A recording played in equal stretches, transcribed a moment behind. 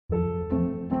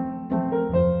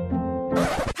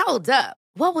Hold up.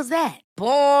 What was that?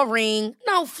 Boring.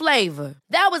 No flavor.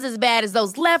 That was as bad as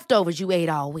those leftovers you ate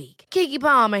all week. Keke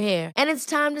Palmer here. And it's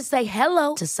time to say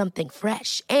hello to something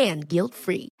fresh and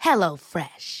guilt-free. Hello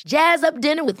Fresh. Jazz up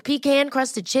dinner with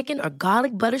pecan-crusted chicken or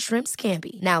garlic butter shrimp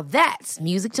scampi. Now that's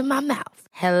music to my mouth.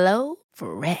 Hello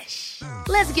Fresh.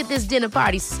 Let's get this dinner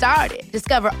party started.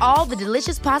 Discover all the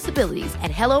delicious possibilities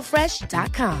at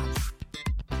hellofresh.com.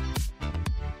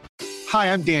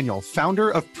 Hi, I'm Daniel, founder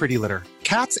of Pretty Litter.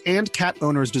 Cats and cat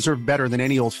owners deserve better than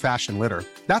any old-fashioned litter.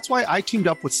 That's why I teamed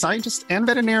up with scientists and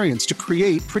veterinarians to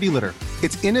create Pretty Litter.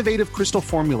 Its innovative crystal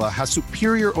formula has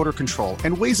superior odor control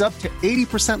and weighs up to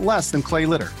 80% less than clay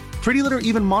litter. Pretty Litter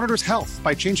even monitors health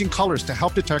by changing colors to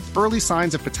help detect early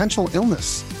signs of potential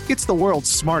illness. It's the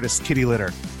world's smartest kitty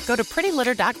litter. Go to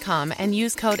prettylitter.com and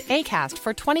use code ACAST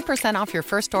for 20% off your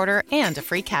first order and a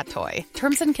free cat toy.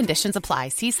 Terms and conditions apply.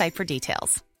 See site for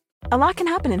details. A lot can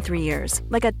happen in 3 years,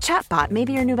 like a chatbot may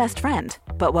be your new best friend.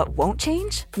 But what won't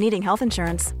change? Needing health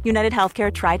insurance. United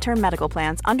Healthcare Tri-Term Medical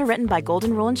Plans, underwritten by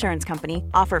Golden Rule Insurance Company,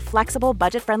 offer flexible,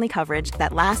 budget-friendly coverage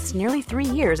that lasts nearly 3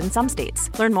 years in some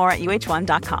states. Learn more at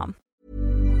uh1.com.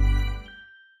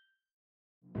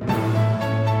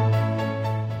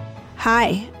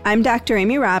 Hi, I'm Dr.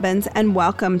 Amy Robbins, and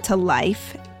welcome to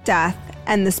Life, Death,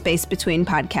 and the Space Between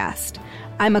podcast.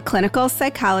 I'm a clinical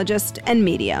psychologist and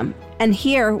medium, and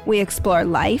here we explore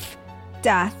life,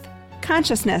 death,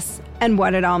 consciousness, and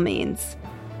what it all means.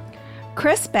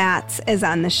 Chris Batts is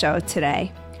on the show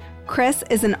today. Chris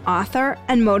is an author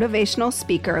and motivational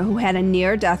speaker who had a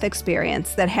near-death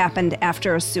experience that happened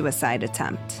after a suicide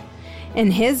attempt. In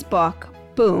his book,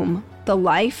 Boom, The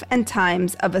Life and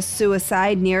Times of a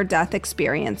Suicide Near-Death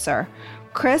Experiencer,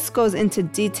 Chris goes into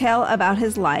detail about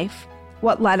his life,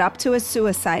 what led up to his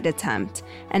suicide attempt,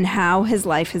 and how his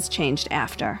life has changed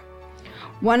after.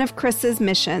 One of Chris's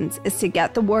missions is to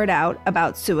get the word out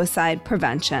about suicide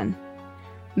prevention.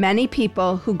 Many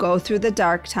people who go through the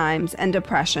dark times and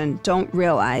depression don't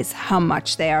realize how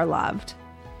much they are loved.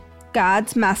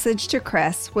 God's message to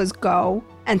Chris was go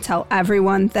and tell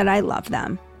everyone that I love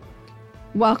them.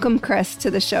 Welcome, Chris,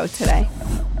 to the show today.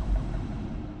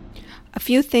 A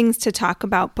few things to talk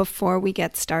about before we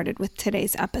get started with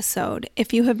today's episode.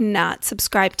 If you have not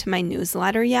subscribed to my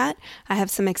newsletter yet, I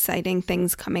have some exciting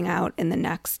things coming out in the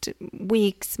next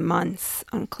weeks, months.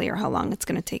 Unclear how long it's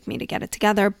going to take me to get it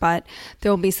together, but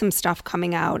there will be some stuff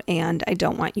coming out and I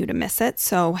don't want you to miss it.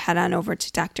 So head on over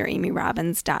to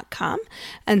dramyrobbins.com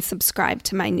and subscribe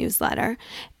to my newsletter.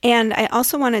 And I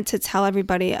also wanted to tell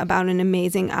everybody about an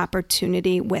amazing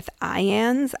opportunity with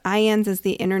IANS. IANS is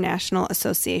the International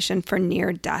Association for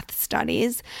Near-Death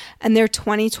Studies, and their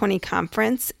 2020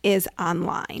 conference is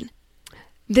online.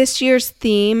 This year's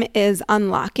theme is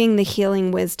Unlocking the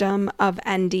Healing Wisdom of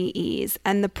NDEs,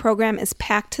 and the program is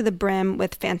packed to the brim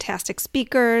with fantastic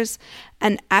speakers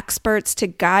and experts to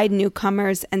guide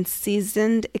newcomers and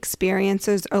seasoned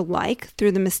experiencers alike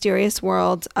through the mysterious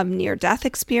worlds of near-death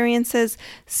experiences,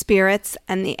 spirits,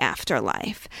 and the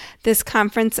afterlife. This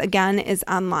conference, again, is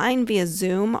online via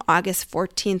Zoom, August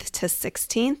 14th to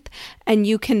 16th, and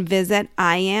you can visit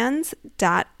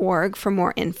ians.org for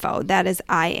more info. That is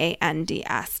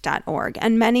iands.org.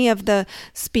 And many of the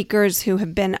speakers who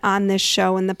have been on this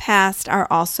show in the past are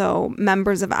also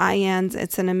members of IANS.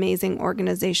 It's an amazing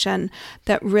organization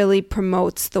that really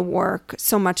promotes the work,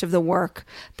 so much of the work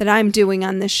that I'm doing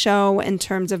on this show in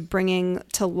terms of bringing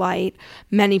to light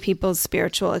many people's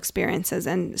spiritual experiences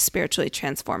and spiritually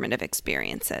transformative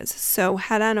experiences. So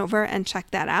head on over and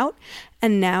check that out.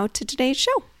 And now to today's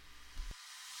show.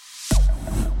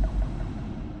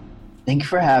 Thank you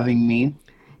for having me.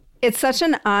 It's such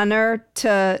an honor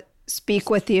to speak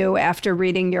with you after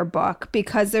reading your book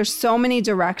because there's so many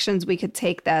directions we could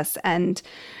take this, and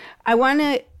I want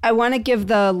to give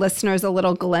the listeners a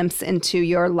little glimpse into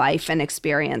your life and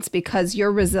experience because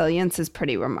your resilience is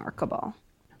pretty remarkable.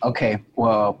 Okay,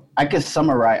 well, I'll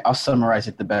summarize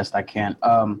it the best I can.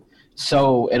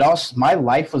 My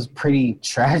life was pretty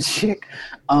tragic.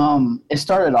 It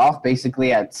started off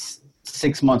basically at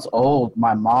 6 months old.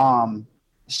 My mom,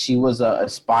 she was an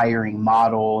aspiring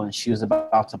model and she was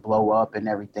about to blow up and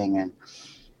everything. And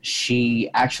she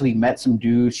actually met some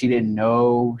dude she didn't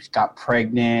know. She got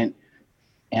pregnant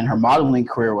and her modeling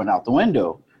career went out the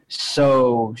window.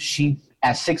 So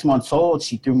at 6 months old,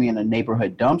 she threw me in a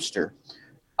neighborhood dumpster.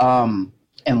 And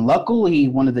luckily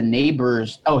one of the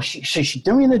neighbors, she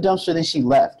threw me in the dumpster, then she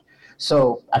left.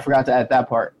 So I forgot to add that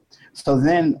part. So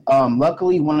then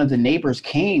luckily one of the neighbors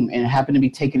came and happened to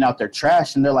be taking out their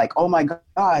trash. And they're like, oh my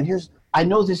God, I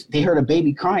know this. They heard a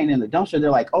baby crying in the dumpster.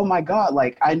 They're like, oh my God,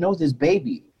 like I know this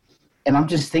baby. And I'm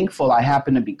just thankful I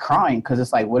happened to be crying, because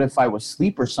it's like, what if I was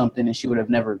asleep or something and she would have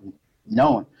never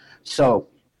known? So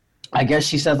I guess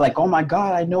she says like, oh my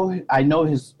God, I know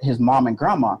his mom and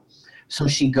grandma. So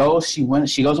she goes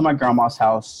to my grandma's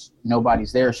house.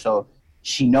 Nobody's there. So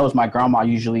she knows my grandma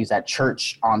usually is at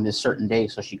church on this certain day.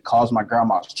 So she calls my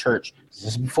grandma's church. This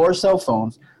is before cell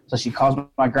phones. So she calls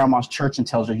my grandma's church and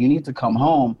tells her, you need to come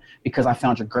home because I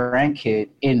found your grandkid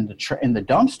in the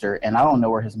dumpster and I don't know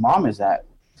where his mom is at.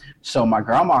 So my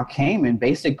grandma came, and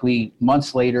basically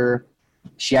months later,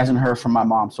 she hasn't heard from my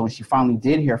mom. So when she finally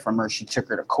did hear from her, she took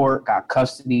her to court, got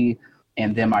custody,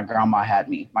 and then my grandma had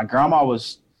me. My grandma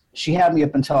she had me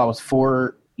up until I was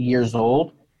 4 years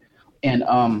old. And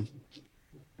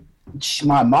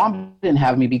my mom didn't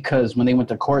have me because when they went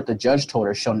to court, the judge told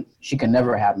her she could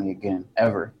never have me again,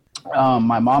 ever.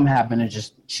 My mom happened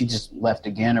to she just left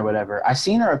again or whatever. I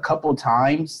seen her a couple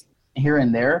times here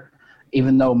and there,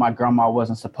 even though my grandma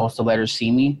wasn't supposed to let her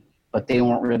see me, but they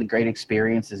weren't really great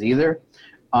experiences either.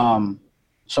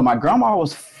 So my grandma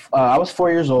I was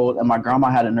 4 years old, and my grandma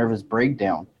had a nervous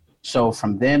breakdown. So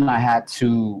from then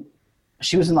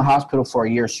she was in the hospital for a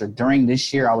year. So during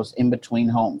this year, I was in between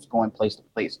homes, going place to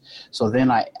place. So then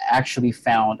I actually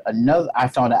found an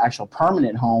actual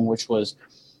permanent home, which was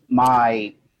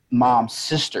my mom's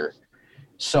sister.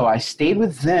 So I stayed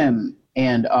with them,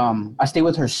 and I stayed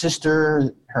with her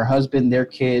sister, her husband, their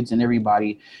kids, and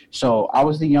everybody. So I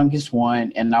was the youngest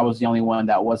one, and I was the only one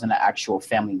that wasn't an actual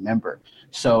family member.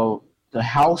 So the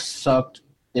house sucked.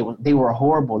 They were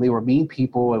horrible. They were mean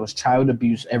people. It was child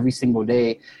abuse every single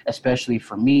day, especially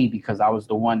for me, because I was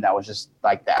the one that was just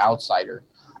like the outsider.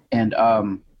 And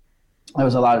there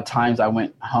was a lot of times I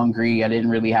went hungry. I didn't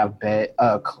really have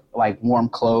like warm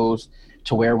clothes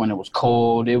to wear when it was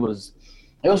cold. It was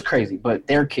crazy, but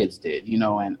their kids did,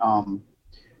 and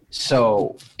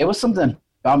so it was something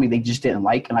about me they just didn't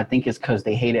like, and I think it's because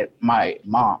they hated my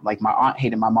mom. Like my aunt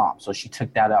hated my mom, so she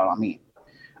took that out on me.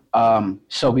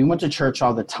 So we went to church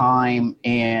all the time,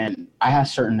 and I had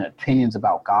certain opinions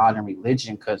about God and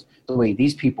religion because the way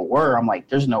these people were, I'm like,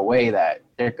 there's no way that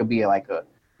there could be like a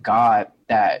God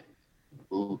that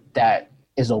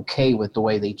is okay with the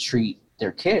way they treat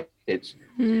their kids.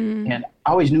 And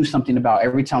I always knew something about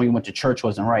every time we went to church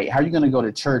wasn't right. How are you going to go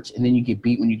to church and then you get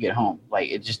beat when you get home? Like,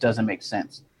 it just doesn't make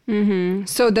sense. Mm-hmm.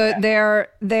 So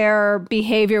their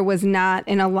behavior was not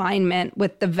in alignment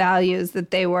with the values that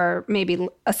they were maybe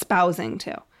espousing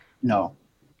to. No,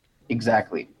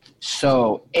 exactly.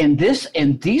 So, and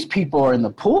these people are in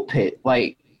the pulpit,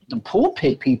 like the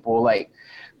pulpit people, like,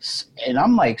 and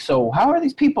I'm like, so how are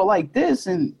these people like this?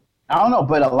 And I don't know,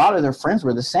 but a lot of their friends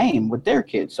were the same with their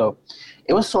kids. So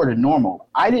it was sort of normal.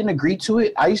 I didn't agree to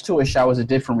it. I used to wish I was a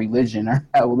different religion or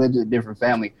I lived in a different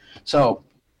family. So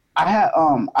I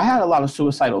had a lot of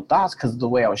suicidal thoughts because of the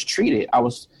way I was treated. I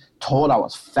was told I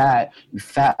was fat, you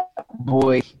fat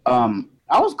boy. I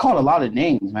was called a lot of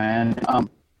names, man.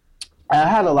 I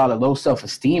had a lot of low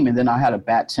self-esteem, and then I had a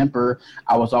bad temper.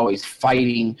 I was always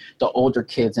fighting the older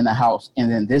kids in the house, and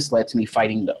then this led to me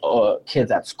fighting the kids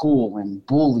at school and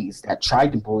bullies that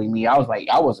tried to bully me. I was like,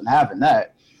 I wasn't having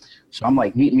that. So I'm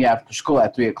like, meet me after school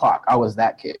at 3:00. I was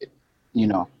that kid,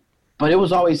 But it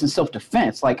was always in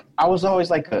self-defense. Like, I was always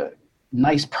like a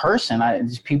nice person.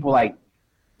 These people like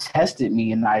tested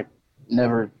me, and I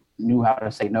never knew how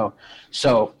to say no.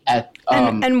 So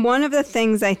and one of the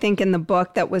things I think in the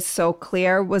book that was so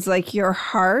clear was like your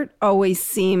heart always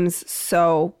seems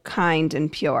so kind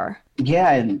and pure.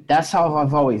 Yeah, and that's how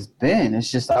I've always been.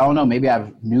 It's just, I don't know, maybe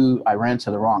I ran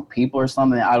to the wrong people or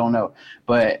something. I don't know.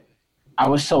 But I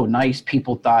was so nice,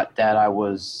 people thought that I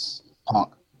was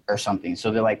punk or something.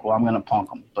 So they're like, well, I'm going to punk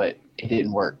them. But it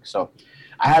didn't work. So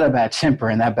I had a bad temper,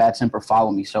 and that bad temper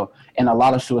followed me. So, and a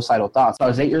lot of suicidal thoughts. I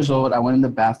was 8 years old. I went in the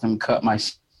bathroom, cut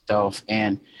myself,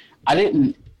 and I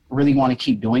didn't really want to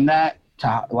keep doing that.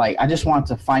 I just wanted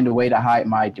to find a way to hide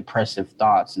my depressive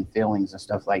thoughts and feelings and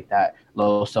stuff like that,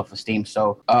 low self-esteem.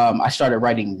 So I started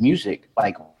writing music,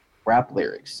 like rap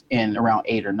lyrics, in around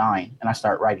 8 or 9, and I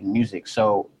started writing music.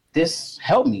 So this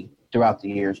helped me throughout the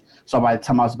years. So by the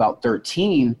time I was about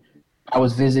 13, I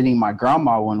was visiting my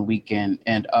grandma one weekend,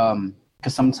 and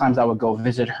because sometimes I would go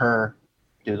visit her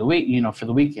through the week, for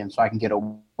the weekend, so I can get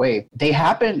away.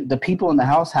 The people in the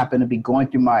house happened to be going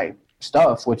through my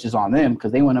stuff, which is on them,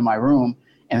 because they went in my room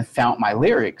and found my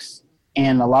lyrics,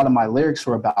 and a lot of my lyrics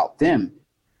were about them.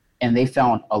 And they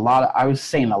found I was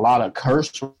saying a lot of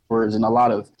curse words, and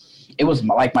it was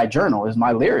like my journal, is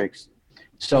my lyrics.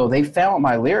 So they found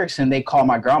my lyrics, and they called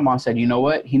my grandma and said, you know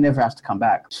what, he never has to come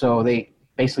back. So they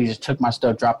basically just took my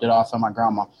stuff, dropped it off on my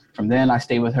grandma. From then I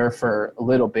stayed with her for a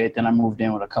little bit. Then I moved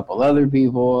in with a couple other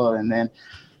people, and then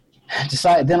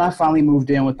Then I finally moved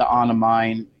in with the aunt of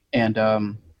mine,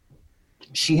 and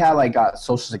she had like got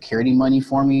Social Security money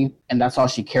for me, and that's all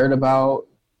she cared about.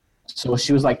 So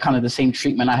she was like kind of the same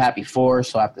treatment I had before.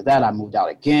 So after that, I moved out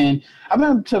again. I've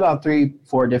been to about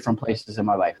 3-4 different places in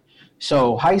my life.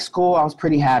 So high school, I was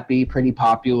pretty happy, pretty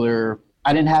popular.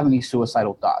 I didn't have any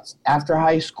suicidal thoughts. After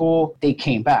high school, they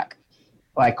came back.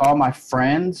 Like all my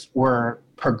friends were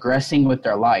progressing with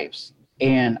their lives,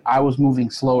 and I was moving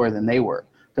slower than they were,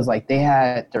 because like they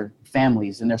had their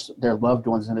families and their loved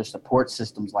ones and their support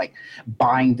systems, like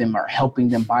buying them or helping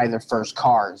them buy their first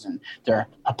cars and their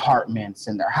apartments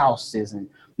and their houses. And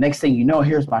next thing you know,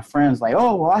 here's my friends like,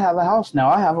 oh, well, I have a house now,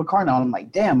 I have a car now. And I'm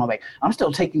like, damn, I'm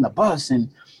still taking the bus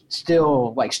and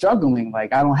still like struggling.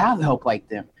 Like I don't have help like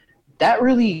them. That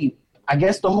really, I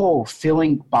guess the whole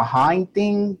feeling behind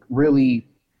thing really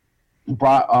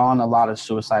brought on a lot of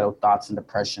suicidal thoughts and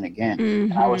depression again.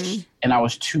 Mm-hmm. And I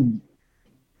was too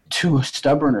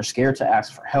stubborn or scared to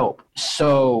ask for help.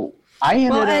 So I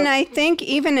ended up... and I think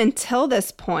even until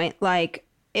this point, like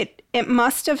it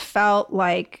must have felt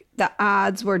like the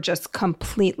odds were just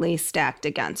completely stacked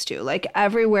against you. Like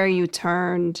everywhere you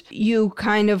turned, you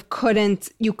kind of couldn't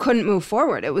move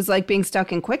forward. It was like being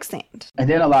stuck in quicksand. And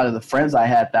then a lot of the friends I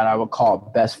had that I would call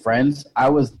best friends, I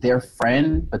was their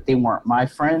friend, but they weren't my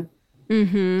friend.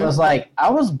 Mm-hmm. So it's like I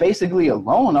was basically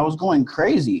alone. I was going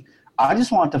crazy. I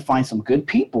just wanted to find some good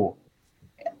people.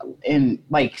 And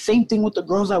like same thing with the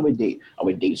girls I would date. I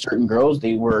would date certain girls.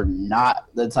 They were not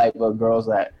the type of girls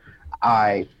that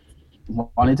I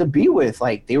wanted to be with.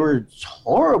 Like they were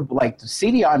horrible. Like the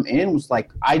city I'm in was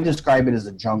like, I describe it as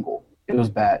a jungle. It was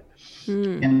bad.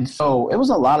 And so it was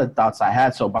a lot of thoughts I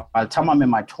had. So by the time I'm in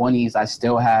my 20s, I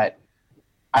still had,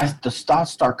 the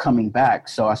thoughts start coming back.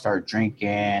 So I started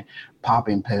drinking,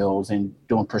 popping pills, and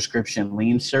doing prescription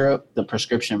lean syrup, the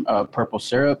prescription purple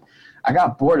syrup. I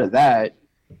got bored of that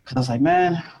because I was like,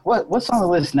 man, what's on the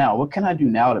list now? What can I do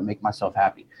now to make myself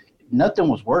happy? Nothing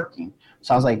was working.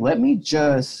 So I was like, let me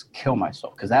just kill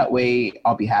myself because that way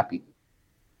I'll be happy.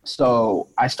 So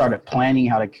I started planning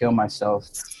how to kill myself.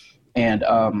 And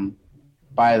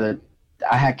I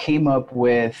had came up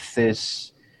with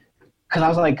this, because I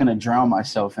was like going to drown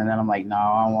myself. And then I'm like, no,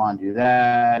 I don't want to do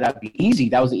that. That'd be easy.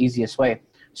 That was the easiest way.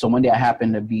 So one day I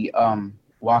happened to be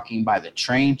walking by the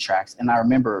train tracks. And I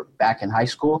remember back in high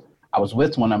school, I was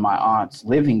with one of my aunts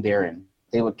living there, and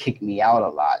they would kick me out a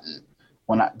lot. And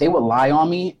they would lie on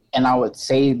me, and I would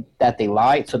say that they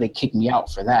lied, so they kicked me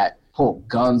out for that. Pull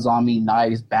guns on me,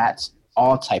 knives, bats,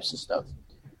 all types of stuff.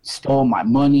 Stole my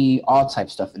money, all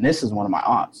types of stuff. And this is one of my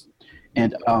aunts.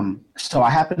 And so I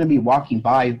happened to be walking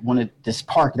by this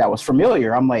park that was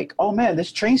familiar. I'm like, oh, man,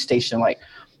 this train station, like,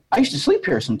 I used to sleep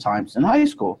here sometimes in high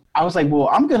school. I was like, well,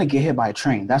 I'm going to get hit by a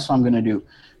train. That's what I'm going to do.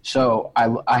 So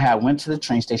I went to the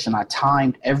train station. I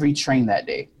timed every train that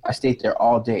day. I stayed there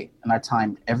all day, and I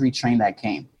timed every train that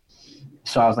came.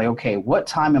 So I was like, okay, what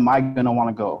time am I going to want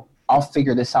to go? I'll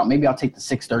figure this out. Maybe I'll take the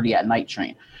 6:30 at night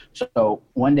train. So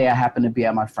one day I happened to be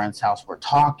at my friend's house. We're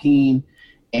talking,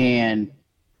 and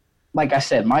like I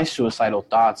said, my suicidal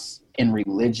thoughts in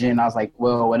religion, I was like,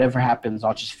 well, whatever happens,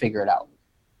 I'll just figure it out.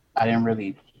 I didn't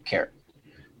really care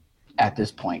at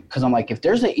this point, because I'm like, if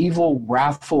there's an evil,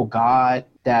 wrathful God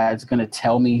that's going to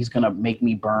tell me he's going to make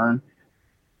me burn,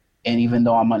 and even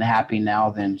though I'm unhappy now,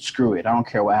 then screw it. I don't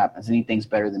care what happens. Anything's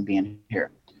better than being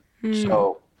here.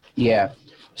 So, yeah.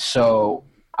 So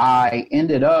I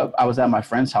was at my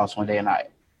friend's house one day, and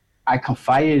I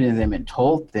confided in them and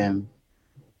told them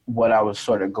what I was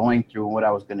sort of going through and what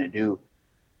I was going to do.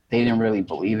 They didn't really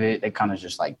believe it. They kind of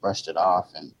just like brushed it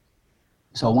off. And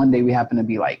so one day we happened to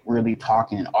be like really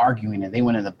talking and arguing, and they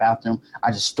went in the bathroom.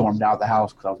 I just stormed out of the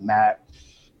house because I was mad.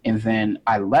 And then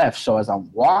I left. So as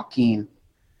I'm walking,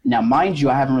 now mind you,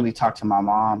 I haven't really talked to my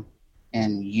mom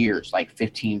in years, like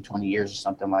 15, 20 years or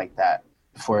something like that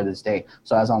before this day.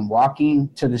 So as I'm walking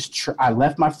to this, I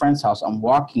left my friend's house. I'm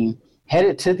walking,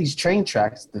 headed to these train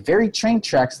tracks, the very train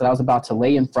tracks that I was about to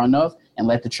lay in front of and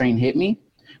let the train hit me.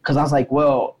 Because I was like,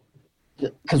 well,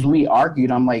 because we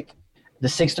argued, I'm like, the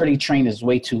 6:30 train is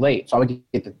way too late. So I would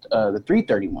get the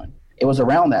 3:30 one. It was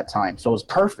around that time. So it was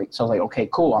perfect. So I was like, okay,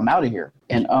 cool. I'm out of here.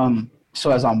 And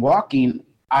so as I'm walking,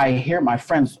 I hear my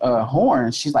friend's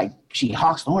horn. She's like, she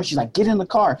honks the horn. She's like, get in the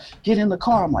car. Get in the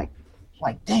car. I'm like,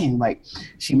 dang, like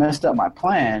she messed up my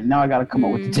plan. Now I got to come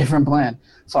up with a different plan.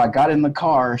 So I got in the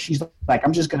car. She's like,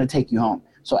 I'm just going to take you home.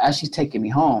 So as she's taking me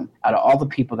home, out of all the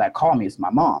people that call me, it's my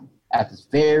mom at this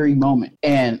very moment.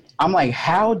 And I'm like,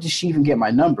 how did she even get my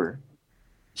number?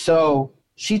 So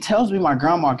she tells me my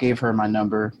grandma gave her my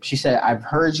number. She said, I've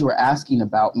heard you were asking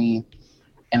about me,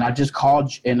 and I just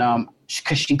called, and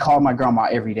because she called my grandma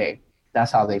every day.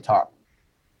 That's how they talk.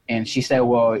 And she said,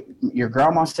 well, your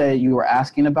grandma said you were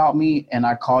asking about me, and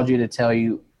I called you to tell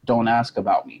you, don't ask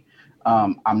about me.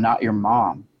 I'm not your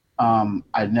mom.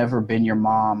 I've never been your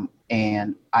mom,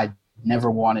 and I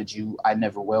never wanted you. I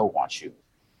never will want you.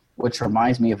 Which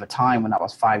reminds me of a time when I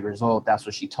was 5 years old. That's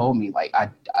what she told me. Like, I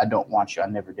don't want you. I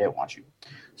never did want you.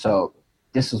 So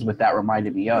this is what that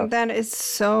reminded me of. That is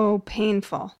so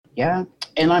painful. Yeah.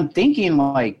 And I'm thinking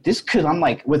like this, because I'm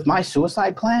like, with my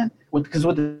suicide plan, because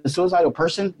with the suicidal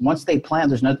person, once they plan,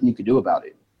 there's nothing you can do about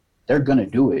it. They're going to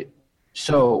do it.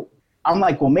 So I'm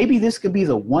like, well, maybe this could be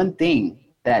the one thing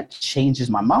that changes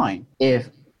my mind if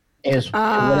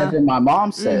whatever my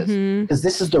mom says, because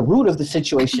this is the root of the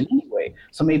situation anyway.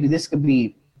 So maybe this could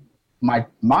be my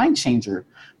mind changer.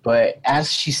 But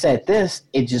as she said this,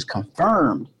 it just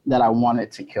confirmed that I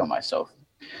wanted to kill myself.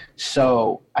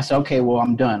 So I said, okay, well,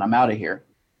 I'm done. I'm out of here.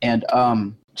 And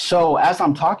so as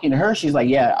I'm talking to her, she's like,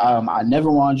 yeah, I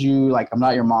never wanted you. Like, I'm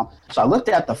not your mom. So I looked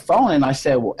at the phone and I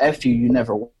said, well, F you, you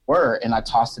never were. And I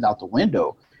tossed it out the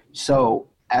window. So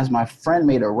as my friend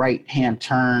made a right-hand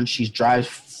turn, she drives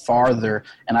farther.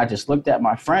 And I just looked at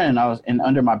my friend and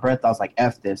under my breath, I was like,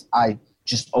 F this. I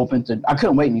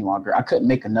couldn't wait any longer. I couldn't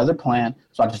make another plan.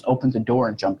 So I just opened the door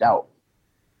and jumped out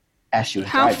as she was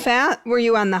driving. How fast were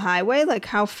you on the highway? Like,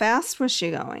 how fast was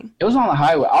she going? It was on the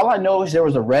highway. All I know is there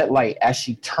was a red light. As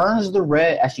she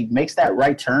makes that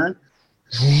right turn,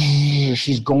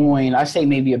 she's going, I say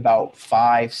maybe about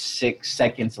 5-6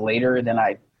 seconds later than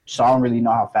so I don't really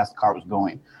know how fast the car was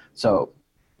going. So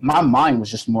my mind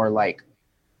was just more like,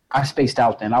 I spaced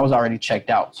out then. I was already checked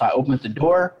out. So I opened the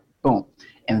door, boom.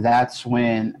 And that's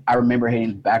when I remember hitting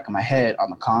the back of my head on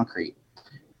the concrete.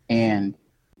 And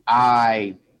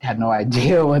I had no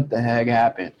idea what the heck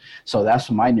happened. So that's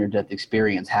when my near-death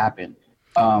experience happened.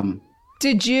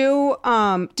 Did you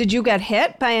get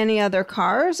hit by any other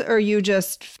cars, or you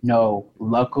just... No,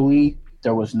 luckily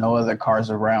there was no other cars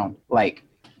around. Like,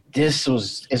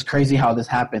 it's crazy how this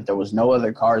happened. There was no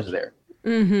other cars there.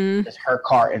 Mm-hmm. It's her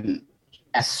car. And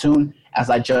as soon as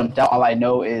I jumped out, all I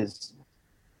know is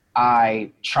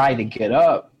I tried to get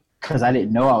up because I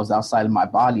didn't know I was outside of my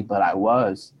body, but I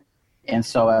was. And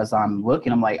so as I'm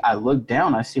looking, I'm like, I look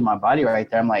down, I see my body right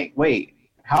there. I'm like, wait,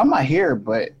 how am I here?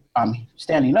 But I'm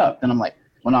standing up. And I'm like,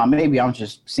 well, no, maybe I'm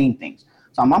just seeing things.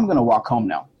 So I'm going to walk home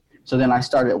now. So then I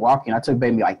started walking. I took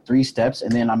maybe like 3 steps,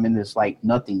 and then I'm in this like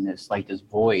nothingness, like this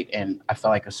void. And I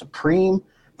felt like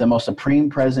the most supreme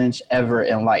presence ever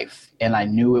in life. And I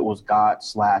knew it was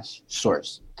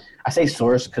God/source. I say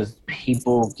source because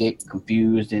people get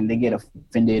confused and they get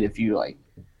offended if you like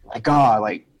God,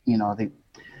 like, you know, they.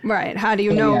 Right. How do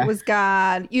you know it was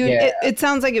God? It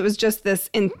sounds like it was just this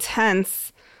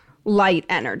intense light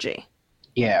energy.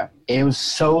 Yeah. It was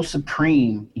so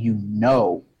supreme, you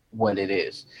know what it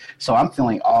is. So I'm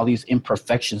feeling all these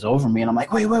imperfections over me, and I'm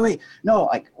like, wait. No,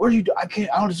 like, what are you doing?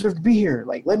 I don't deserve to be here.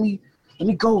 Like, let me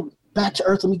go back to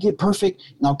earth. Let me get perfect,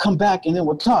 and I'll come back, and then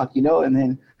we'll talk, you know? And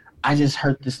then I just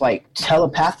heard this, like,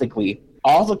 telepathically,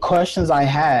 all the questions I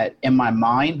had in my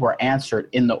mind were answered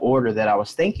in the order that I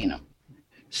was thinking them.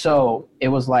 So it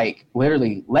was like,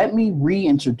 literally, let me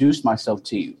reintroduce myself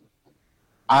to you.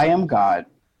 I am God.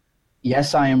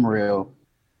 Yes, I am real.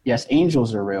 Yes,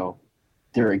 angels are real.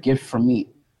 They're a gift from me.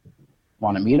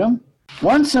 Want to meet them?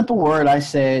 One simple word, I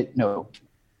said no.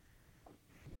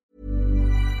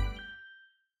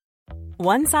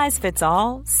 One size fits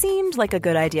all seemed like a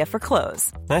good idea for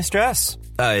clothes. Nice dress.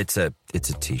 It's a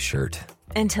t-shirt.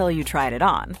 Until you tried it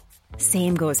on.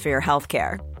 Same goes for your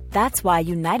healthcare. That's why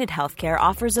United Healthcare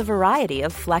offers a variety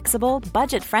of flexible,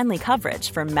 budget-friendly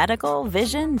coverage for medical,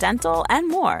 vision, dental, and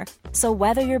more. So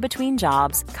whether you're between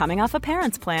jobs, coming off a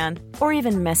parent's plan, or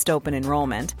even missed open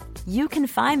enrollment, you can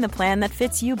find the plan that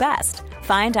fits you best.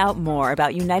 Find out more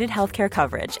about United Healthcare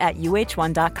coverage at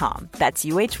uh1.com. That's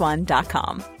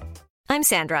uh1.com. I'm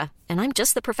Sandra, and I'm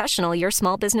just the professional your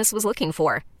small business was looking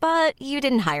for. But you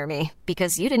didn't hire me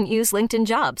because you didn't use LinkedIn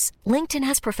Jobs. LinkedIn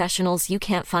has professionals you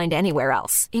can't find anywhere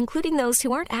else, including those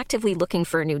who aren't actively looking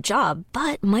for a new job,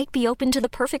 but might be open to the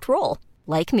perfect role,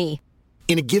 like me.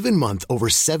 In a given month, over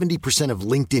 70% of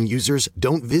LinkedIn users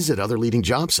don't visit other leading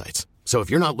job sites. So if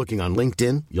you're not looking on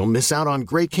LinkedIn, you'll miss out on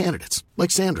great candidates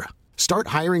like Sandra. Start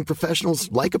hiring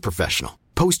professionals like a professional.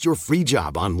 Post your free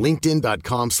job on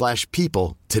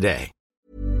linkedin.com/people today.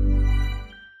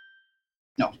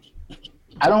 No,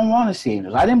 I don't want to see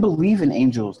angels. I didn't believe in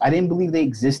angels. I didn't believe they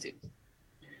existed.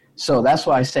 So that's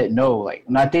why I said no. Like,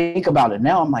 when I think about it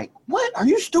now, I'm like, what? Are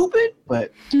you stupid?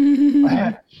 But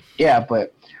yeah,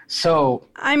 but so.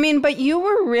 I mean, but you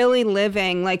were really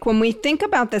living, like, when we think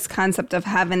about this concept of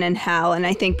heaven and hell, and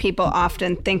I think people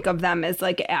often think of them as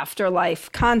like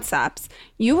afterlife concepts,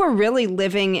 you were really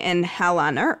living in hell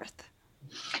on earth.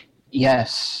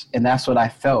 Yes, and that's what I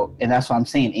felt. And that's what I'm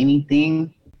saying.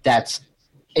 Anything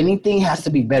has to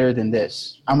be better than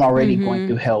this. I'm already going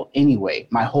through hell anyway.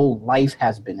 My whole life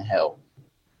has been hell.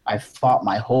 I fought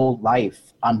my whole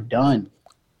life. I'm done.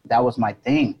 That was my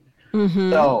thing.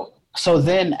 So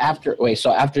then after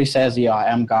he says, yeah,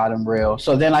 I am God, I'm real.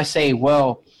 So then I say,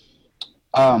 well,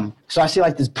 so I see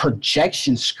like this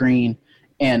projection screen,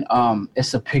 and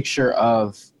it's a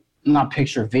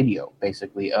video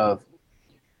basically of,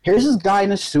 here's this guy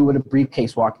in a suit with a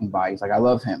briefcase walking by. He's like, I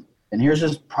love him. And here's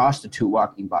this prostitute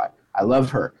walking by. I love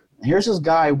her. And here's this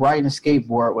guy riding a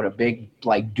skateboard with a big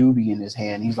like doobie in his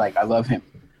hand. He's like, I love him.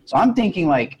 So I'm thinking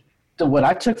like, what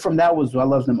I took from that was I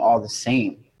love them all the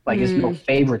same. Like it's no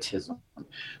favoritism.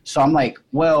 So I'm like,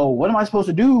 well, what am I supposed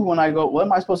to do when I go? What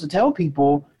am I supposed to tell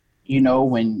people,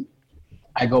 when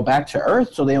I go back to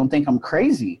Earth so they don't think I'm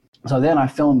crazy? So then I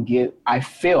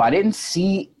didn't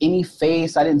see any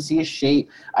face. I didn't see a shape.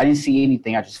 I didn't see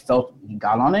anything. I just felt he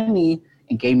got on a knee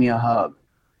and gave me a hug,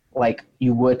 like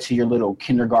you would to your little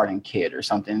kindergarten kid or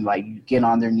something. Like you get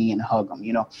on their knee and hug them,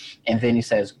 And then he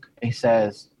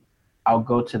says, I'll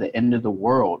go to the end of the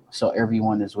world so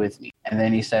everyone is with me. And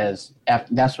then he says,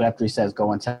 after he says,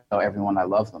 go and tell everyone I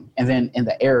love them. And then in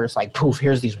the air, it's like, poof,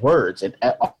 here's these words in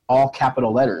all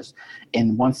capital letters.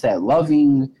 And one said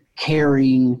loving,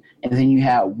 caring, and then you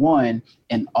had one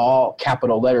in all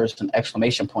capital letters and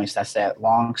exclamation points that said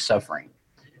long suffering.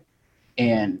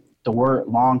 And the word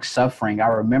long suffering, I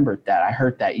remembered that. I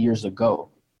heard that years ago.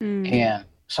 And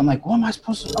so I'm like, what am I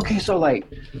supposed to, okay, so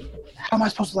like, how am I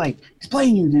supposed to like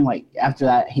explain you? Then like after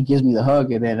that, he gives me the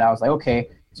hug, and then I was like,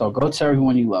 okay, so go tell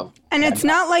everyone you love. And it's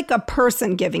not like a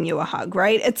person giving you a hug,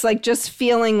 right? It's like just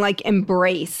feeling like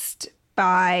embraced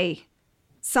by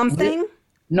something.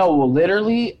 No, well,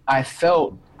 literally, I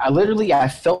felt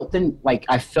him, like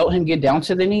I felt him get down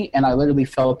to the knee, and I literally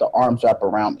felt the arms wrap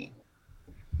around me.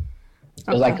 It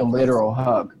was like a literal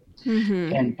hug.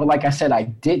 But like I said, I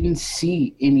didn't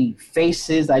see any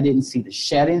faces. I didn't see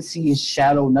I didn't see his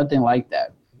shadow, nothing like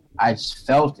that. I just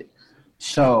felt it.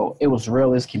 So it was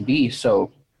real as can be.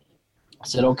 So I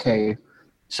said, okay.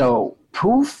 So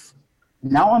poof,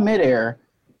 now I'm midair.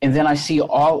 And then I see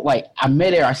I'm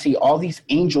midair. I see all these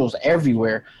angels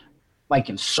everywhere, like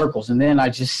in circles. And then I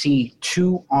just see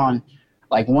two on,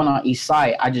 like one on each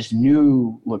side. I just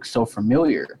knew looked so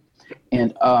familiar.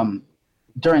 And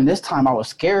during this time, I was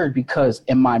scared because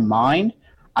in my mind,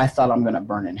 I thought I'm going to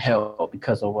burn in hell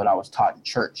because of what I was taught in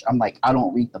church. I'm like, I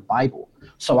don't read the Bible.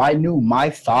 So I knew my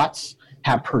thoughts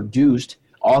had produced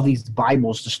all these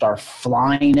Bibles to start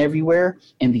flying everywhere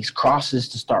and these crosses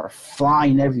to start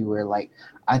flying everywhere. Like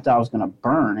I thought I was going to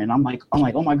burn. And I'm like,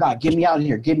 oh my God, get me out of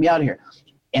here. Get me out of here.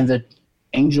 And the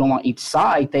angel on each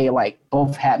side, they like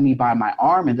both had me by my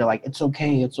arm, and they're like, it's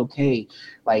okay.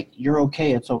 Like, you're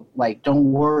okay. Like,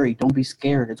 don't worry. Don't be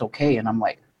scared. It's okay. And I'm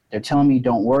like, they're telling me,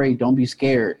 don't worry. Don't be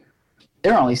scared.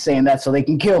 They're only saying that so they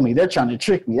can kill me. They're trying to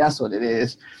trick me. That's what it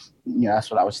is.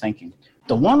 That's what I was thinking.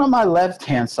 The one on my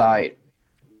left-hand side,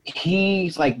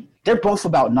 he's like, they're both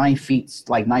about 9 feet,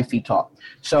 like 9 feet tall.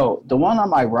 So the one on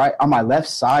my left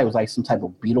side was like some type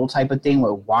of beetle type of thing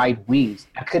with wide wings.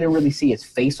 I couldn't really see his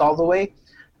face all the way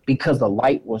because there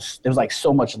was like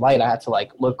so much light. I had to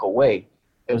like look away.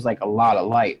 It was like a lot of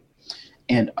light.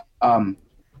 And so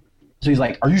he's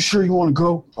like, are you sure you want to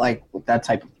go? Like with that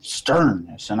type of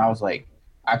sternness. And I was like,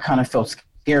 I kind of felt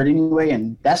scared anyway,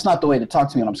 and that's not the way to talk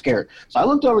to me when I'm scared. So I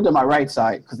looked over to my right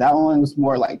side because that one was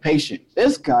more like patient.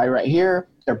 This guy right here,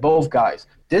 they're both guys.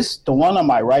 The one on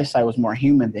my right side was more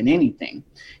human than anything.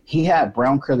 He had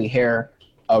brown curly hair,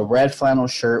 a red flannel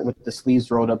shirt with the sleeves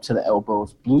rolled up to the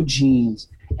elbows, blue jeans,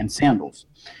 and sandals,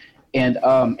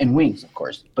 and wings, of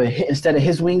course. But instead of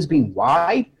his wings being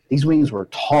wide, these wings were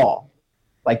tall.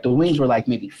 Like the wings were like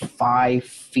maybe 5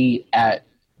 feet at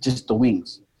just the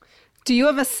wings. Do you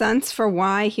have a sense for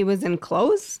why he was in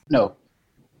clothes? No.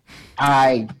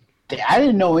 I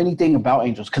didn't know anything about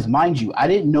angels because, mind you, I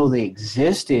didn't know they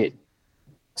existed.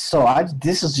 So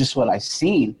this is just what I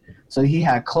seen. So he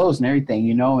had clothes and everything,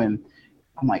 and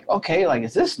I'm like, okay, like,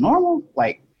 is this normal?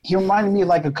 Like, he reminded me of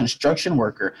like a construction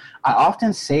worker. I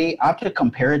often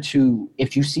compare it to,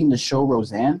 if you've seen the show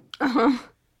Roseanne,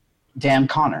 Dan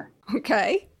Connor.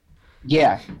 Okay.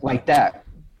 Yeah, like that.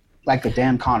 Like a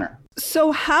Dan Connor.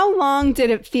 So how long did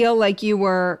it feel like you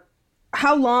were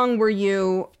how long were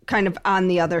you kind of on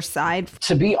the other side?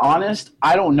 To be honest,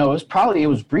 I don't know. It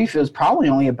was brief. It was probably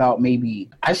only about maybe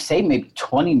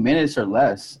 20 minutes or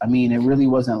less. I mean, it really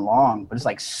wasn't long, but it's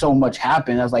like so much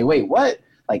happened. I was like, wait, what?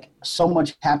 Like so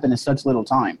much happened in such little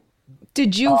time.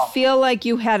 Did you feel like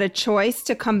you had a choice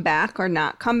to come back or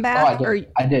not come back?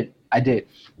 I did.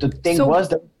 The thing was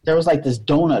that there was like this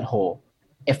donut hole.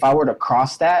 If I were to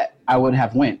cross that, I would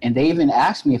have went. And they even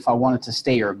asked me if I wanted to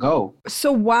stay or go.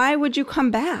 So why would you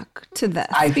come back to this?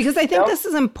 Because I think this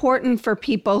is important for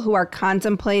people who are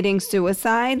contemplating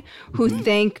suicide, who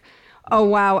think, oh,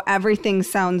 wow, everything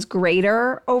sounds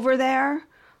greater over there.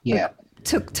 Yeah.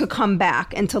 Like, to come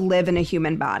back and to live in a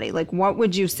human body. Like, what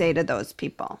would you say to those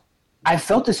people? I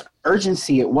felt this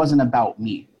urgency. It wasn't about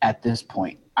me at this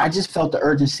point. I just felt the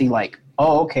urgency like,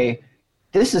 oh, okay,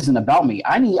 this isn't about me.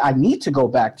 I need to go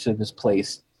back to this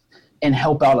place and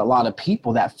help out a lot of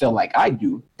people that feel like I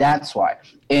do. That's why.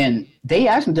 And they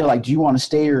asked me, they're like, do you want to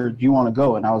stay or do you want to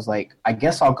go? And I was like, I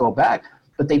guess I'll go back.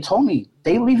 But they told me,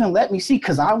 they even let me see,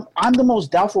 because I'm the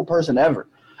most doubtful person ever.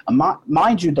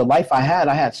 Mind you, the life I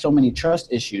had so many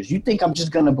trust issues. You think I'm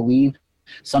just going to believe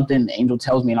something the angel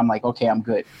tells me and I'm like, okay, I'm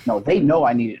good. No, they know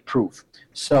I needed proof.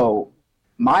 So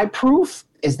my proof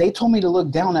is they told me to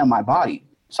look down at my body.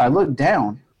 So I looked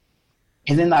down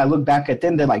and then I look back at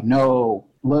them. They're like, no,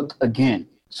 look again.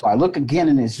 So I look again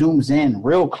and it zooms in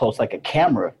real close like a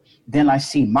camera. Then I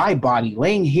see my body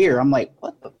laying here. I'm like,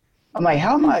 I'm like,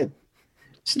 how am I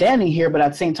standing here? But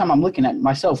at the same time, I'm looking at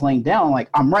myself laying down. I'm like,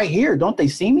 I'm right here. Don't they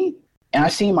see me? And I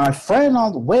see my friend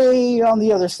way on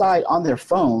the other side on their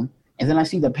phone. And then I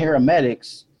see the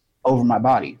paramedics over my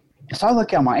body. And so I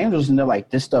look at my angels and they're like,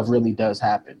 this stuff really does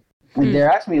happen. And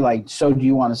they're asking me like, so do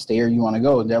you want to stay or you want to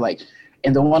go? And they're like,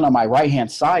 and the one on my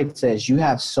right-hand side says, you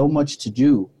have so much to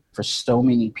do for so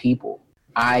many people.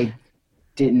 I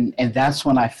didn't. And that's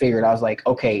when I figured, I was like,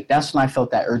 okay, that's when I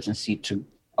felt that urgency to,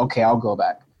 okay, I'll go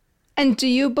back. And do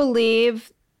you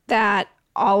believe that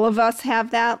all of us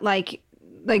have that? Like,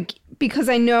 because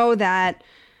I know that,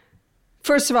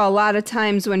 first of all, a lot of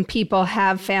times when people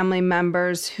have family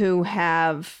members who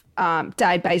have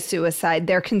died by suicide,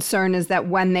 their concern is that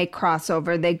when they cross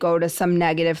over, they go to some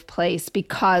negative place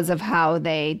because of how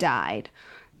they died.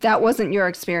 That wasn't your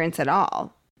experience at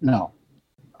all. No,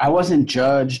 I wasn't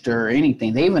judged or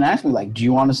anything. They even asked me, like, do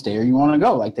you want to stay or you want to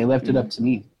go? Like, they left it up to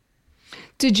me.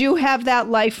 Did you have that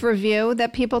life review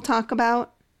that people talk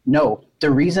about? No, the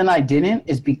reason I didn't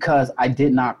is because I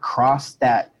did not cross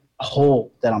that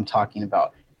hole that I'm talking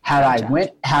about.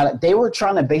 They were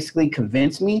trying to basically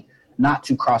convince me not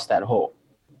to cross that hole.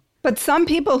 But some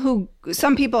people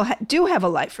do have a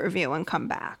life review and come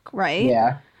back,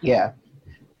 right? Yeah.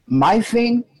 My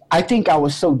thing, I think I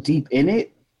was so deep in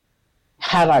it.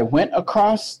 Had I went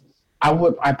across,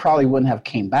 I probably wouldn't have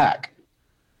came back.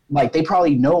 Like, they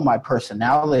probably know my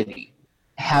personality.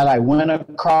 Had I went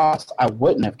across, I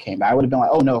wouldn't have came back. I would have been like,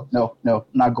 oh, no, I'm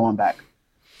not going back.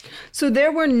 So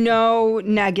there were no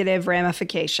negative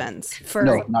ramifications for...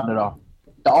 No, not at all.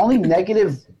 The only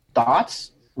negative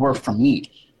thoughts were from me.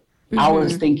 Mm-hmm. I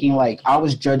was thinking, like, I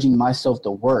was judging myself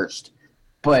the worst.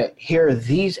 But here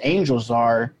these angels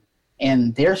are,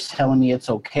 and they're telling me it's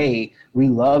okay. We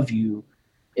love you.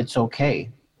 It's okay.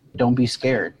 Don't be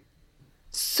scared.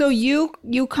 So you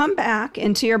come back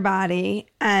into your body,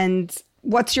 and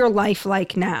what's your life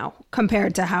like now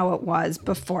compared to how it was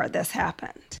before this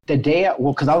happened? The day,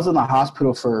 because I was in the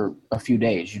hospital for a few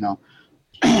days,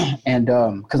 and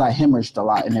because I hemorrhaged a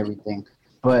lot and everything.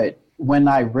 But when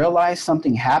I realized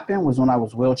something happened was when I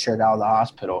was wheelchaired out of the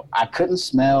hospital. I couldn't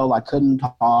smell, I couldn't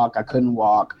talk, I couldn't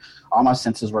walk. All my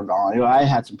senses were gone. I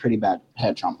had some pretty bad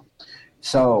head trauma.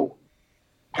 So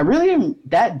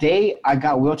that day I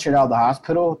got wheelchaired out of the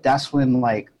hospital, that's when,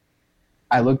 like,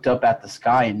 I looked up at the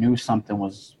sky and knew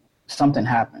something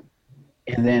happened.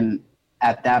 And then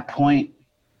at that point,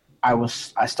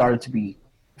 I started to be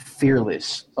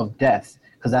fearless of death,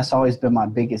 because that's always been my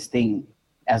biggest thing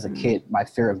as a kid, my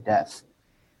fear of death.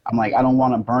 I'm like, I don't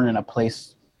want to burn in a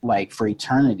place like for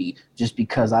eternity just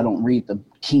because I don't read the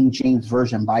King James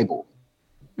Version Bible.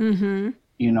 Mm-hmm.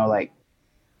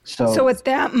 So at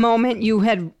that moment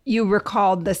you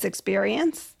recalled this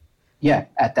experience? Yeah,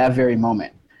 at that very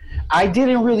moment. I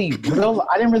didn't really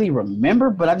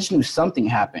remember, but I just knew something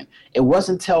happened. It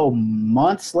wasn't until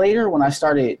months later when I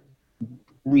started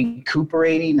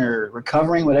recuperating or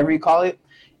recovering, whatever you call it,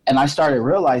 and I started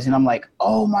realizing, I'm like,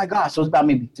 oh my gosh. So it was about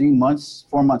maybe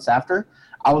 4 months after,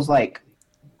 I was like,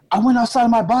 I went outside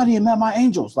of my body and met my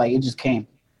angels. Like, it just came.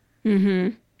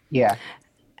 Mm-hmm. Yeah.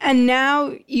 And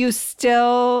now you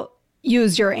still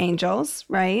use your angels,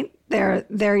 right?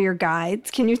 They're your guides.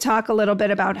 Can you talk a little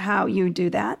bit about how you do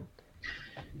that?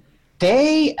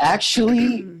 They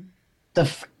actually,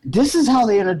 this is how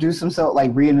they introduce themselves,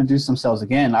 like reintroduce themselves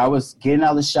again. I was getting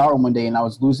out of the shower one day and I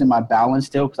was losing my balance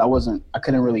still because I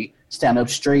couldn't really stand up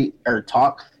straight or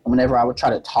talk. And whenever I would try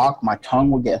to talk, my tongue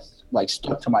would get like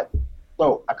stuck to my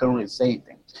throat. I couldn't really say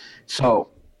anything. So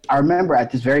I remember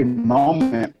at this very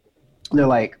moment, they're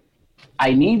like,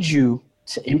 I need you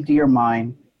to empty your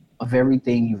mind of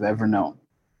everything you've ever known.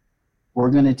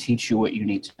 We're going to teach you what you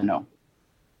need to know.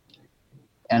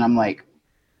 And I'm like,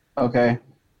 okay.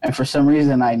 And for some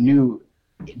reason, I knew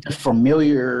it was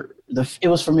familiar.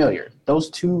 Those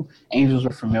two angels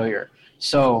were familiar.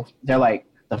 So they're like,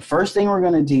 the first thing we're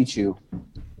going to teach you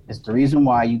is the reason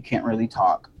why you can't really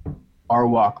talk or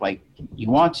walk like you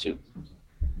want to.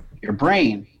 Your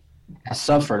brain has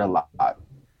suffered a lot.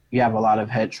 You have a lot of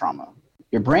head trauma.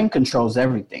 Your brain controls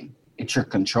everything. It's your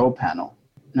control panel.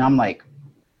 And I'm like,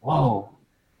 whoa,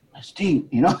 that's deep,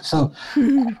 you know? So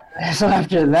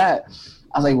after that,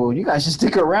 I was like, well, you guys should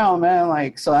stick around, man.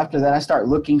 Like, so after that, I started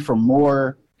listening for them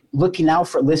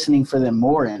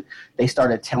more. And they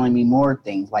started telling me more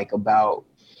things like about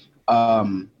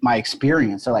my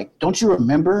experience. They're like, don't you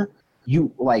remember?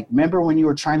 Remember when you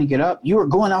were trying to get up? You were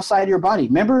going outside your body.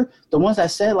 Remember the ones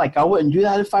that said, like, I wouldn't do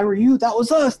that if I were you? That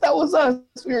was us.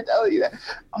 We were telling you that.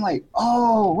 I'm like,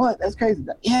 oh, what? That's crazy.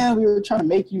 Yeah, we were trying to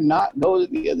make you not go to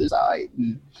the other side.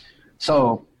 And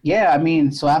so, yeah, I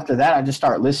mean, so after that, I just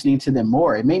started listening to them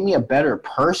more. It made me a better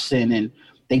person. And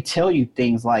they tell you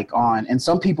things like and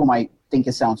some people might think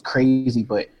it sounds crazy,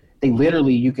 but they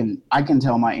literally, I can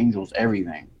tell my angels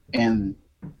everything. And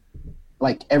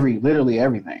like literally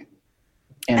everything.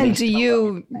 And do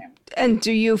you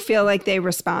feel like they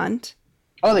respond?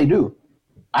 Oh, they do.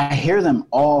 I hear them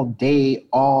all day,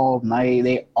 all night.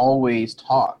 They always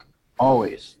talk,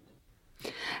 always.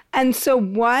 And so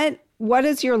what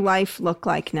does your life look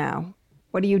like now?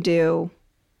 What do you do?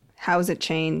 How has it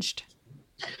changed?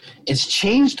 It's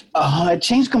changed. It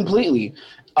changed completely.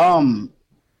 I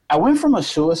went from a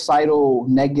suicidal,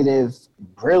 negative,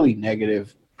 really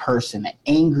negative person, an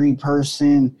angry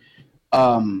person,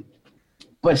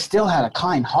 but still had a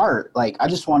kind heart. Like, I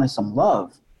just wanted some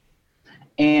love.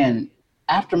 And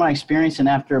after my experience and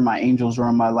after my angels were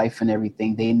in my life and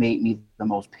everything, they made me the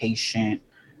most patient,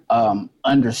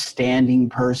 understanding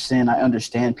person. I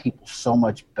understand people so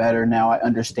much better now. I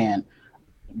understand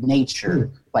nature,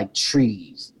 like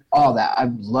trees, all that. I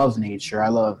love nature.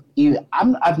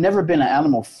 I've never been an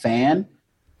animal fan,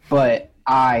 but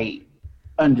I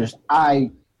understand.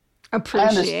 I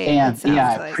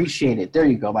appreciate it. There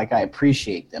you go. Like, I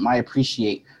appreciate them. I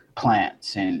appreciate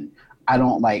plants, and I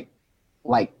don't like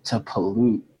to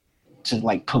pollute,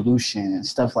 pollution and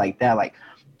stuff like that. Like,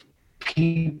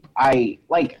 I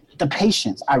like the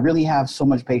patience. I really have so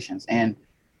much patience and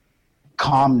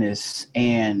calmness,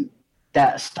 and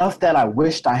that stuff that I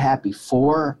wished I had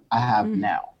before, I have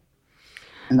now.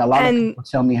 And a lot of people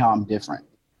tell me how I'm different.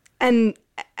 And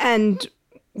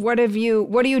what do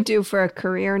you do for a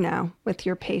career now with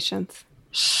your patients?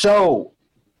 So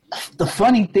the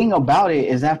funny thing about it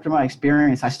is, after my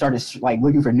experience, I started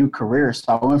looking for new careers.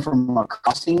 So I went from a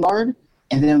crossing guard,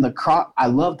 and then I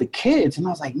love the kids. And I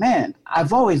was like, man,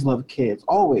 I've always loved kids,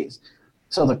 always.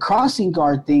 So the crossing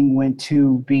guard thing went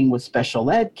to being with special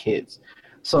ed kids.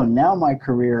 So now my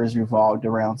career is revolved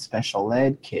around special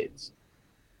ed kids.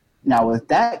 Now with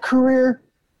that career,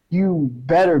 you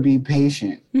better be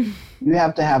patient. You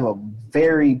have to have a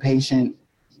very patient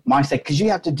mindset, because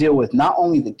you have to deal with not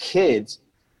only the kids,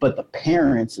 but the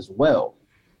parents as well.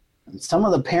 And some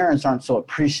of the parents aren't so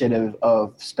appreciative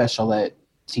of special ed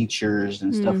teachers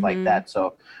and stuff like that.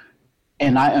 So,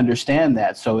 and I understand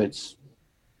that. So it's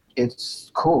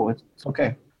cool. It's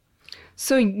okay.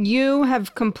 So you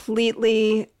have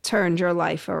completely turned your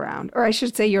life around, or I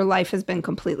should say your life has been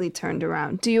completely turned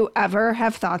around. Do you ever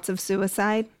have thoughts of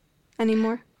suicide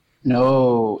anymore?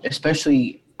 No,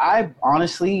 especially,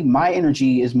 my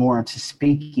energy is more into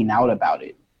speaking out about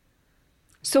it.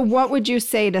 So what would you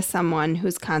say to someone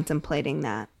who's contemplating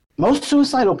that? Most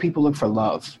suicidal people look for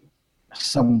love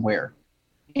somewhere.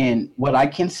 And what I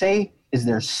can say is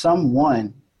there's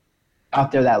someone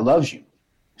out there that loves you.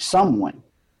 Someone.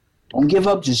 Don't give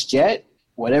up just yet.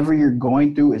 Whatever you're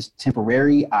going through is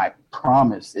temporary. I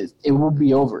promise. It will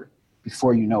be over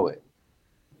before you know it,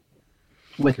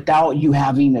 without you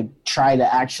having to try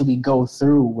to actually go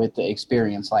through with the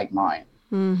experience like mine.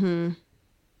 Mm-hmm.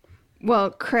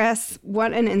 Well, Chris,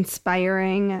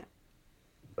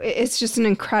 it's just an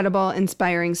incredible,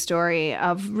 inspiring story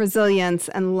of resilience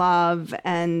and love.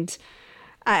 And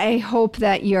I hope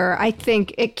that I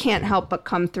think it can't help but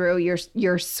come through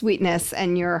your sweetness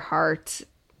and your heart,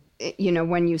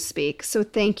 when you speak. So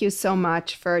thank you so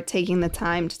much for taking the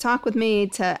time to talk with me,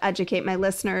 to educate my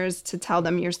listeners, to tell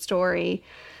them your story,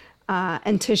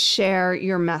 and to share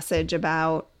your message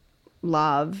about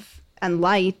love and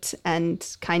light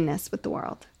and kindness with the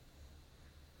world.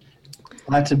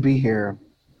 Glad to be here.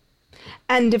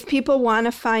 And if people want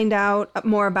to find out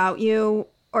more about you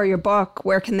or your book,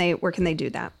 where can they do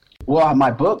that? Well,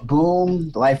 my book,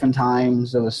 Boom, The Life and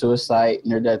Times of a Suicide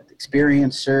Near-Death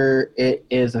Experiencer, it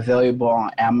is available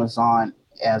on Amazon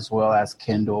as well as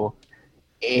Kindle.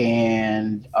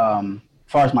 And as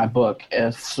far as my book, I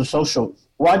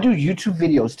do YouTube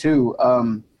videos too.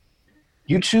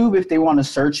 YouTube, if they want to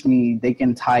search me, they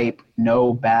can type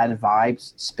No Bad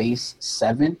Vibes space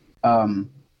 7.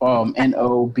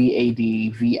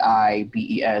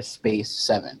 NOBADVIBES space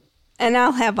 7. And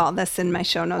I'll have all this in my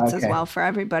show notes as well for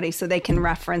everybody so they can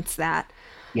reference that.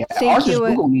 Yeah, or just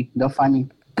Google me. They'll find me.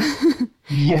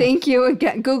 Yeah. Thank you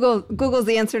again. Google's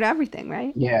the answer to everything,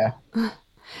 right? Yeah.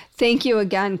 Thank you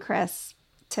again, Chris,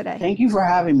 today. Thank you for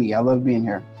having me. I love being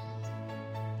here.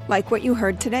 Like what you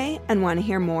heard today and want to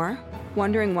hear more?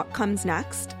 Wondering what comes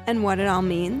next and what it all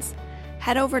means?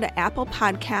 Head over to Apple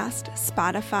Podcast,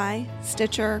 Spotify,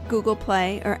 Stitcher, Google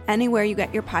Play, or anywhere you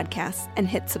get your podcasts and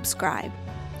hit subscribe.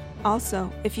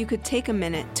 Also, if you could take a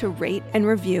minute to rate and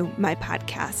review my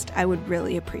podcast, I would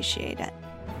really appreciate it.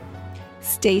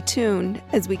 Stay tuned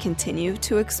as we continue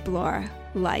to explore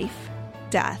life,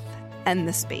 death, and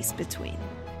the space between.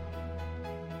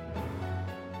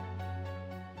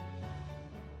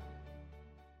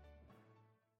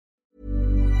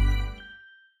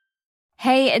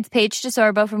 Hey, it's Paige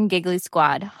DeSorbo from Giggly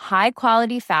Squad. High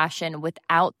quality fashion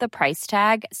without the price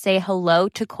tag. Say hello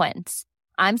to Quince.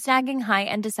 I'm snagging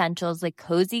high-end essentials like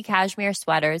cozy cashmere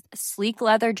sweaters, sleek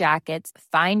leather jackets,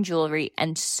 fine jewelry,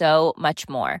 and so much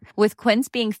more. With Quince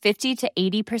being 50 to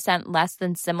 80% less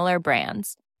than similar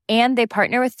brands. And they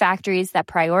partner with factories that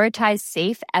prioritize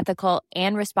safe, ethical,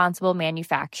 and responsible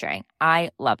manufacturing. I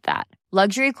love that.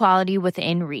 Luxury quality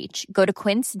within reach. Go to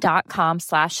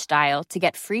quince.com/style to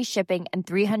get free shipping and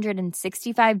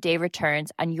 365-day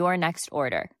returns on your next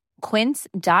order.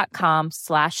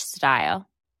 Quince.com/style.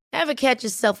 Ever catch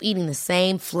yourself eating the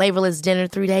same flavorless dinner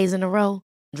 3 days in a row?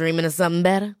 Dreaming of something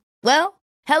better? Well,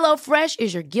 HelloFresh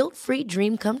is your guilt-free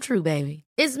dream come true, baby.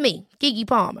 It's me, Keke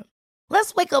Palmer.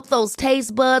 Let's wake up those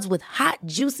taste buds with hot,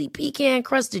 juicy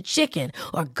pecan-crusted chicken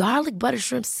or garlic butter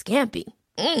shrimp scampi.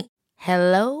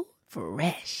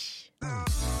 HelloFresh.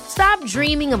 Stop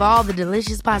dreaming of all the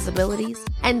delicious possibilities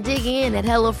and dig in at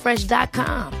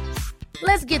HelloFresh.com.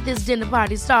 Let's get this dinner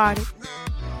party started.